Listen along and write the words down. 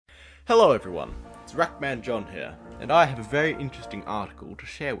Hello everyone, it's Rackman John here, and I have a very interesting article to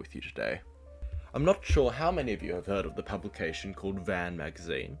share with you today. I'm not sure how many of you have heard of the publication called Van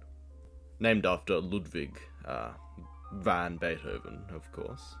magazine, named after Ludwig van Beethoven, of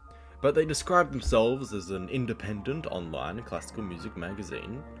course. But they describe themselves as an independent online classical music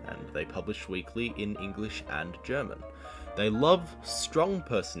magazine, and they publish weekly in English and German. They love strong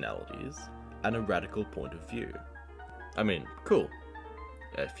personalities and a radical point of view. I mean, cool.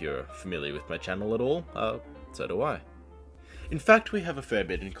 If you're familiar with my channel at all, so do I. In fact, we have a fair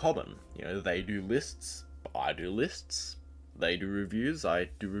bit in common. You know, they do lists, I do lists. They do reviews, I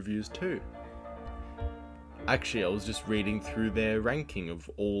do reviews too. Actually, I was just reading through their ranking of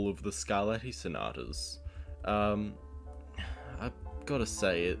all of the Scarlatti sonatas. I've gotta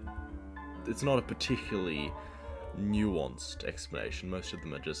say, it's not a particularly nuanced explanation. Most of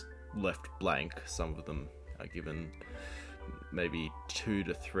them are just left blank. Some of them are given maybe 2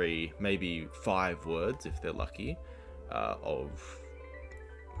 to 3, maybe 5 words if they're lucky, of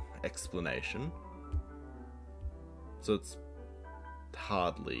explanation. So it's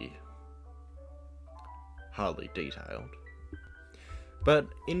hardly detailed. But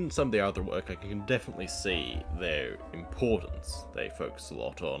in some of their other work, I can definitely see their importance. They focus a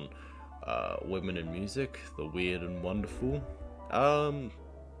lot on women in music, the weird and wonderful,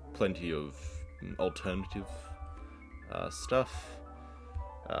 plenty of alternative stuff,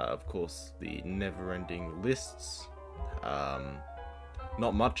 of course the never-ending lists,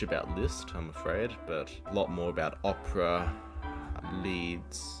 not much about Liszt, I'm afraid, but a lot more about opera,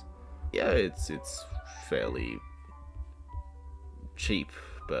 leads. Yeah, it's fairly cheap,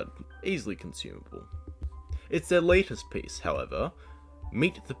 but easily consumable. It's their latest piece, however,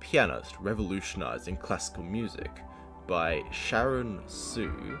 Meet the Pianist Revolutionizing Classical Music by Sharon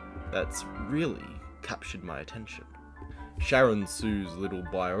Sue, that's really captured my attention. Sharon Sue's little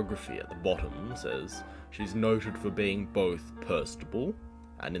biography at the bottom says she's noted for being both personable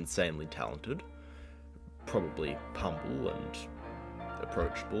and insanely talented, probably humble and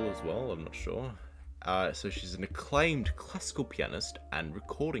approachable as well, I'm not sure. So she's an acclaimed classical pianist and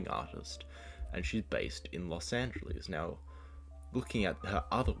recording artist, and she's based in Los Angeles. Now, looking at her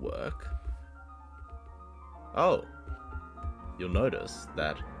other work, you'll notice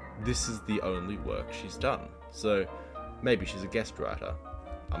that this is the only work she's done. So maybe she's a guest writer,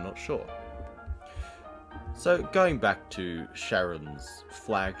 I'm not sure. So going back to Sharon's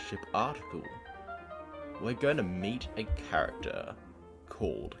flagship article, we're going to meet a character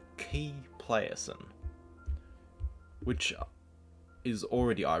called Key Playerson, which is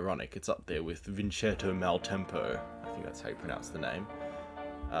already ironic. It's up there with Vincetto Maltempo, I think that's how you pronounce the name,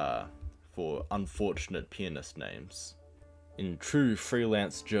 for unfortunate pianist names. In true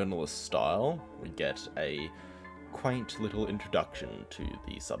freelance journalist style, we get a quaint little introduction to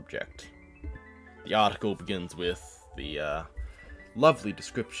the subject. The article begins with the lovely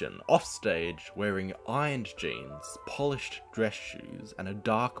description: offstage, wearing ironed jeans, polished dress shoes, and a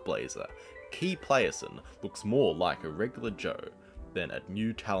dark blazer, Key Playerson looks more like a regular Joe than a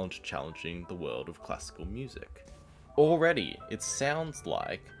new talent challenging the world of classical music. Already, it sounds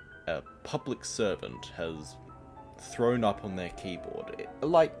like a public servant has thrown up on their keyboard.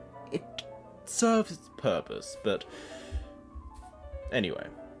 It serves its purpose, but anyway,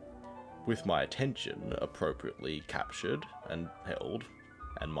 with my attention appropriately captured and held,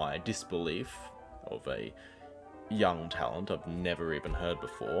 and my disbelief of a young talent I've never even heard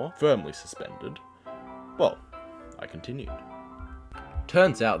before firmly suspended, well, I continued.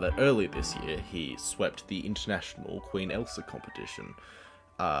 Turns out that earlier this year he swept the international Queen Elsa competition.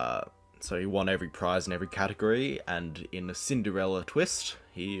 So he won every prize in every category, and in a Cinderella twist,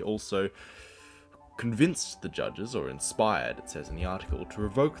 he also convinced the judges, or inspired, it says in the article, to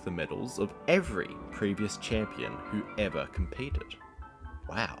revoke the medals of every previous champion who ever competed.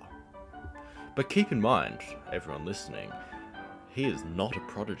 Wow. But keep in mind, everyone listening, he is not a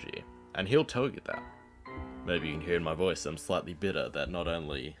prodigy, and he'll tell you that. Maybe you can hear in my voice I'm slightly bitter that not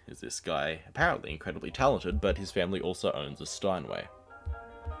only is this guy apparently incredibly talented, but his family also owns a Steinway.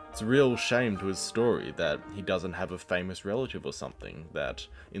 It's a real shame to his story that he doesn't have a famous relative or something that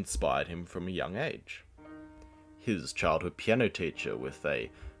inspired him from a young age. His childhood piano teacher, with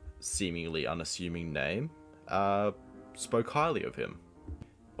a seemingly unassuming name, spoke highly of him.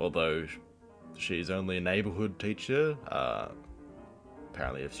 Although she's only a neighbourhood teacher,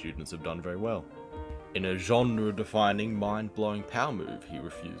 apparently her students have done very well. In a genre-defining, mind-blowing power move, he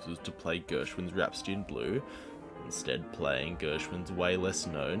refuses to play Gershwin's Rhapsody in Blue, instead playing Gershwin's way less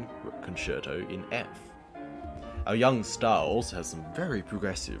known Concerto in F. Our young star also has some very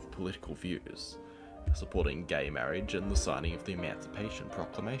progressive political views, supporting gay marriage and the signing of the Emancipation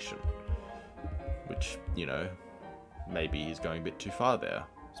Proclamation. Which, you know, maybe he's going a bit too far there,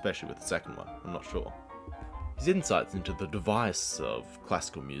 especially with the second one, I'm not sure. His insights into the device of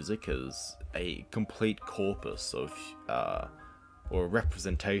classical music as a complete corpus of, or a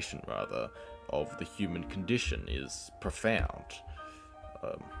representation rather, of the human condition is profound.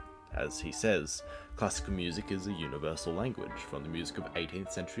 As he says, classical music is a universal language, from the music of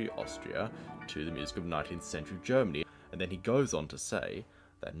 18th century Austria to the music of 19th century Germany. And then he goes on to say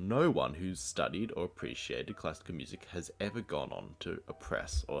that no one who's studied or appreciated classical music has ever gone on to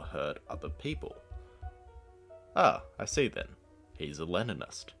oppress or hurt other people. Ah, I see then. He's a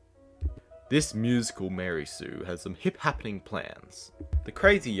Leninist. This musical Mary Sue has some hip-happening plans. The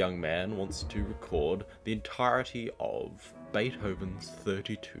crazy young man wants to record the entirety of Beethoven's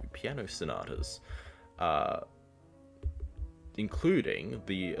 32 piano sonatas, including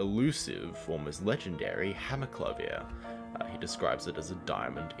the elusive, almost legendary Hammerklavier. He describes it as a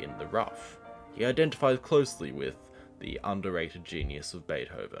diamond in the rough. He identifies closely with the underrated genius of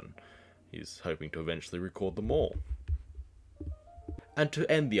Beethoven. He's hoping to eventually record them all. And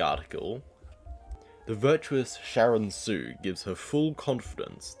to end the article, the virtuous Sharon Sue gives her full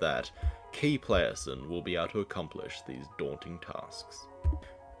confidence that Key Playerson will be able to accomplish these daunting tasks.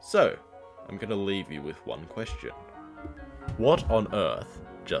 So, I'm going to leave you with one question. What on earth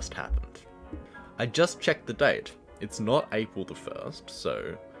just happened? I just checked the date. It's not April the 1st,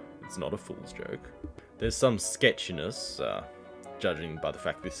 so it's not a fool's joke. There's some sketchiness, judging by the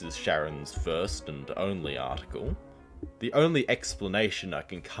fact this is Sharon's first and only article. The only explanation I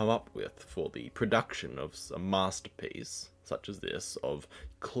can come up with for the production of a masterpiece, such as this, of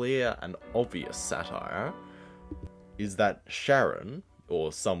clear and obvious satire, is that Sharon,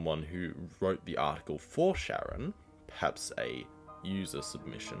 or someone who wrote the article for Sharon, perhaps a user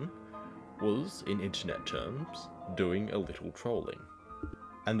submission, was, in internet terms, doing a little trolling.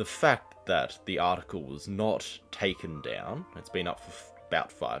 And the fact that the article was not taken down, it's been up for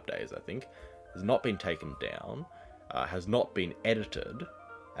about 5 days I think, has not been taken down, has not been edited,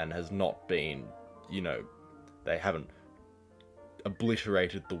 and has not been, you know, they haven't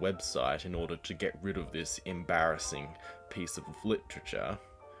obliterated the website in order to get rid of this embarrassing piece of literature,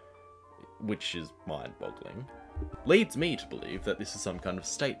 which is mind-boggling, leads me to believe that this is some kind of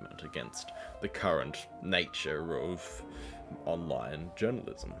statement against the current nature of online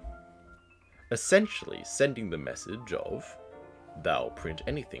journalism. Essentially sending the message of, they'll print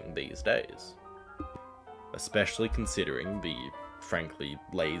anything these days. Especially considering the, frankly,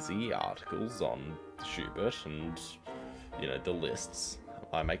 lazy articles on Schubert and, you know, the lists.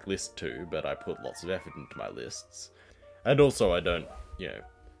 I make lists too, but I put lots of effort into my lists. And also I don't, you know,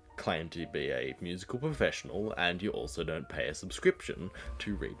 claim to be a musical professional, and you also don't pay a subscription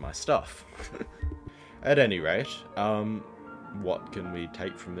to read my stuff. At any rate, what can we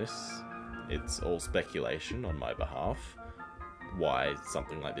take from this? It's all speculation on my behalf. Why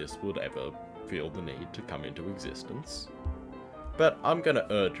something like this would ever feel the need to come into existence. But I'm gonna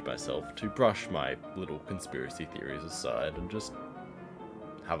urge myself to brush my little conspiracy theories aside and just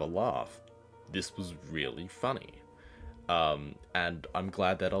have a laugh. This was really funny. And I'm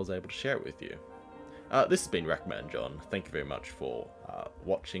glad that I was able to share it with you. This has been Rackman John. Thank you very much for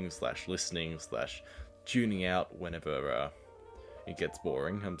watching / listening / tuning out whenever it gets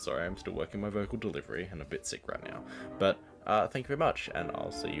boring. I'm sorry, I'm still working my vocal delivery and I'm a bit sick right now. But thank you very much, and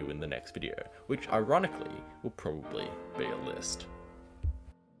I'll see you in the next video, which ironically will probably be a list.